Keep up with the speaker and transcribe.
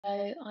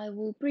So I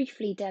will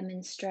briefly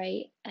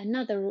demonstrate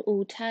another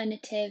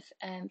alternative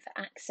for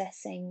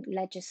accessing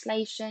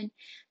legislation.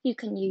 You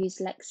can use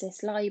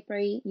Lexis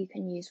Library, you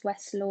can use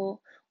Westlaw,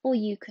 or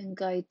you can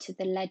go to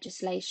the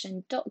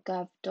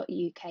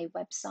legislation.gov.uk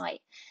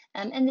website.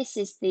 And this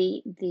is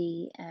the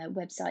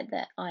website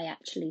that I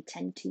actually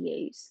tend to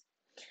use.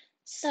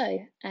 So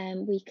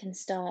we can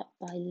start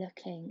by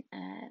looking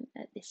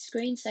at this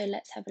screen. So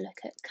let's have a look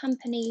at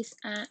Companies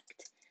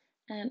Act.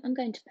 I'm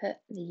going to put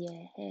the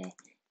year here,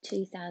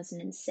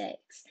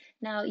 2006.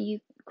 Now you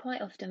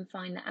quite often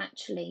find that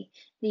actually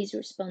these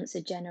responses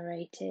are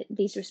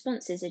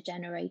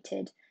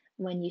generated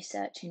when you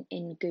search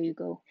in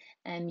Google.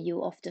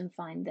 You'll often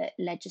find that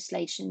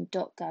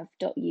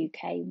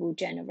legislation.gov.uk will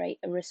generate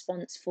a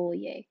response for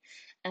you.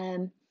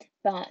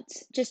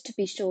 But just to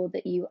be sure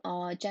that you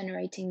are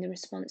generating the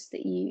response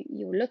that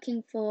you're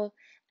looking for,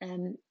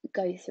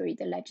 go through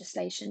the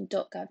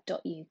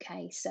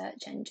legislation.gov.uk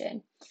search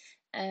engine.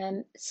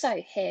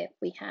 So here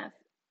we have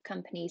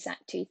Companies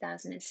Act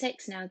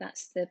 2006. Now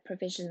that's the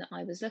provision that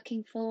I was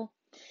looking for.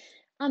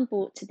 I'm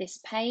brought to this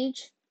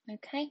page,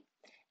 okay,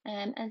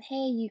 and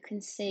here you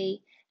can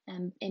see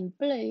in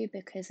blue,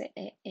 because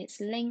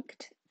it's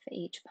linked for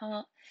each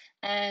part,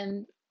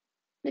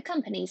 the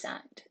Companies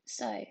Act.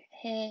 So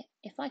here,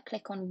 if I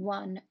click on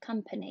 1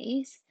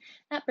 Companies,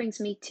 that brings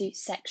me to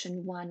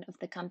section 1 of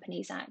the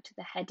Companies Act.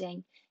 The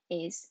heading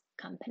is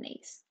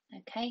Companies.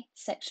 Okay,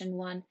 section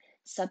 1,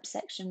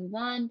 subsection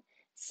 1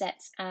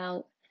 sets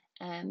out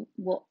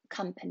what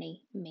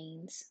company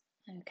means.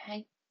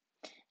 Okay,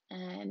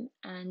 and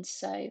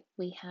so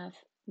we have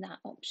that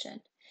option.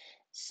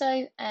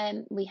 So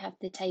we have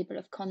the table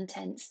of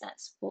contents.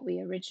 That's what we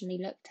originally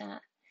looked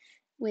at.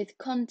 With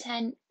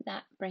content,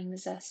 that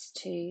brings us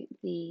to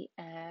the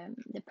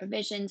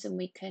provisions, and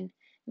we can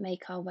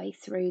make our way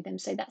through them.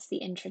 So that's the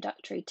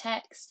introductory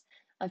text.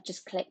 I've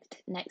just clicked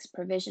next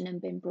provision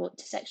and been brought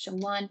to section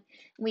 1.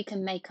 We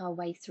can make our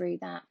way through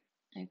that.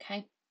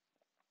 Okay.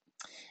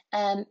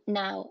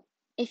 Now,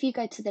 if you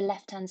go to the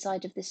left-hand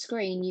side of the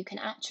screen, you can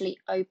actually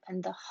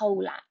open the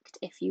whole act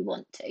if you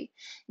want to.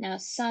 Now,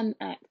 some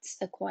acts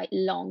are quite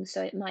long,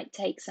 so it might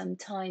take some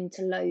time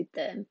to load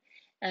them,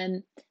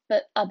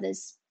 but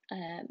others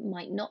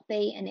might not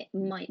be, and it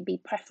might be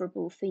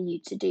preferable for you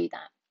to do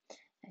that.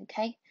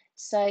 Okay,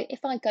 so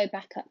if I go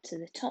back up to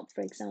the top,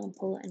 for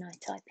example, and I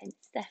type in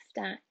Theft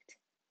Act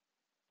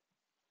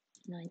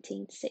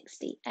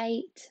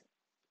 1968,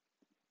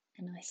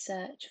 and I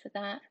search for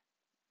that,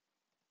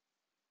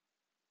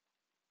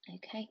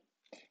 okay,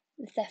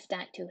 the Theft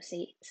Act, you'll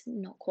see it's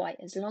not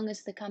quite as long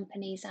as the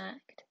Companies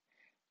Act.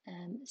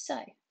 So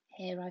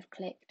here I've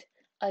clicked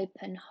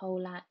Open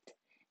Whole Act,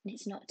 and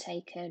it's not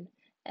taken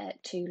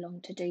too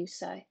long to do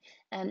so.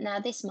 Now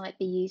this might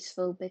be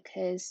useful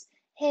because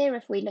here,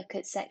 if we look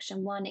at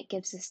section 1, it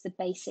gives us the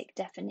basic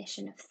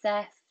definition of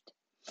theft.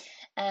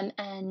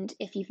 And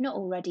if you've not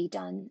already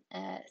done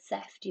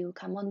theft, you'll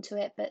come onto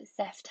it, but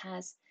theft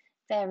has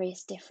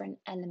various different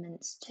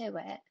elements to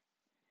it.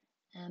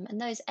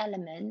 And those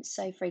elements,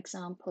 so for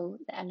example,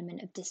 the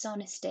element of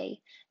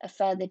dishonesty, are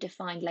further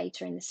defined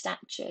later in the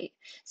statute.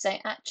 So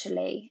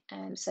actually,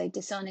 so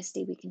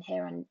dishonesty we can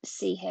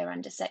see here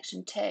under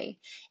section 2.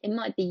 It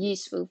might be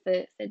useful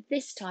for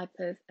this type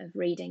of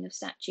reading of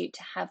statute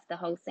to have the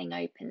whole thing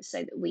open so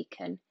that we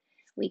can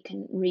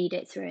read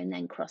it through and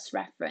then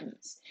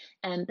cross-reference.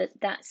 But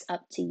that's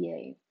up to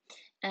you.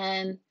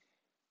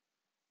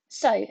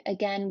 So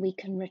again, we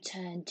can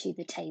return to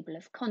the table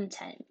of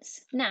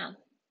contents. Now,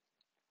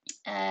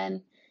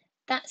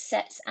 that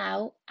sets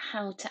out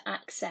how to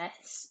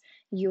access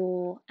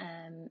your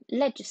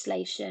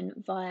legislation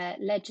via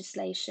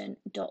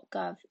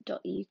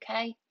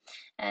legislation.gov.uk.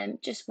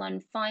 Just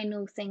one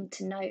final thing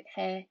to note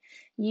here,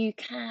 you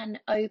can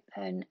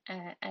open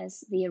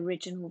as the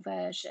original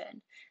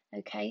version,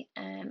 okay,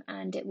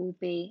 and it will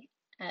be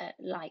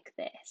like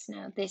this.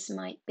 Now this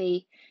might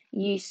be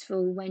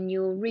useful when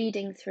you're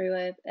reading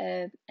through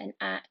an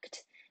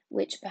act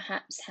which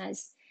perhaps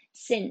has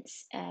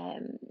since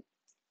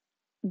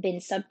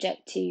been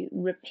subject to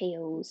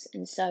repeals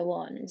and so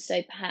on. And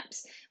so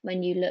perhaps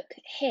when you look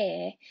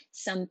here,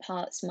 some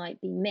parts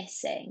might be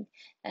missing.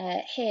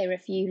 Here,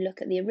 if you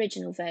look at the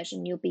original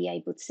version, you'll be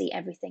able to see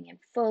everything in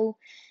full.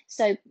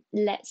 So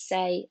let's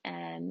say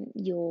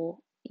your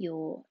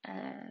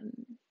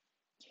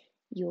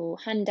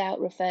handout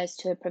refers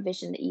to a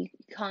provision that you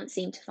can't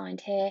seem to find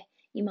here.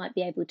 You might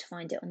be able to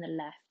find it on the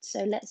left.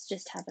 So let's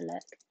just have a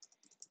look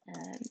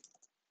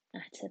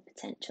at a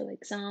potential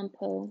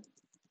example.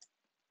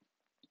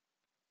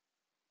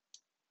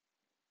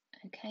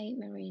 Okay,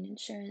 Marine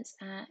Insurance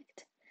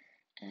Act.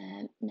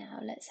 Now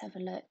let's have a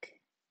look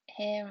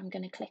here. I'm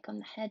going to click on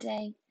the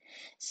heading.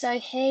 So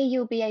here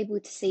you'll be able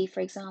to see, for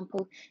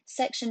example,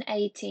 section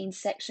 18,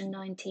 section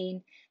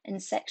 19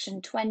 and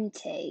section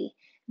 20,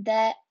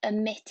 they're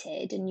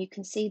omitted, and you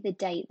can see the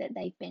date that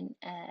they've been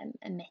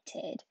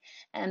omitted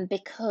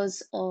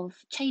because of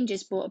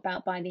changes brought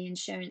about by the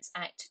Insurance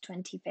Act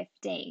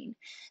 2015.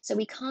 So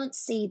we can't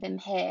see them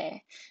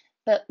here.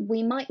 but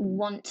we might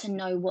want to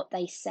know what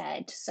they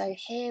said. So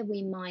here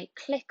we might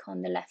click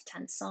on the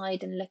left-hand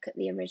side and look at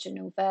the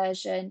original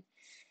version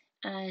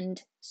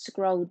and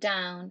scroll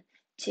down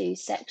to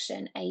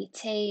section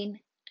 18,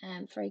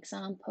 for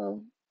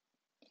example.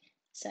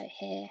 So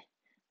here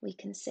we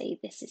can see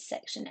this is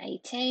section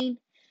 18,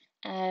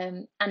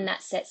 and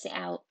that sets it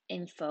out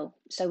in full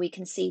so we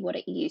can see what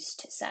it used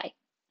to say.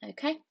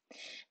 Okay,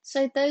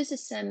 so those are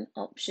some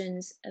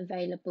options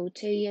available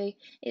to you.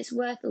 It's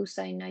worth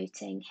also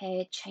noting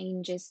here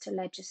changes to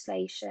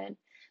legislation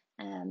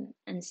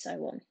and so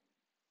on.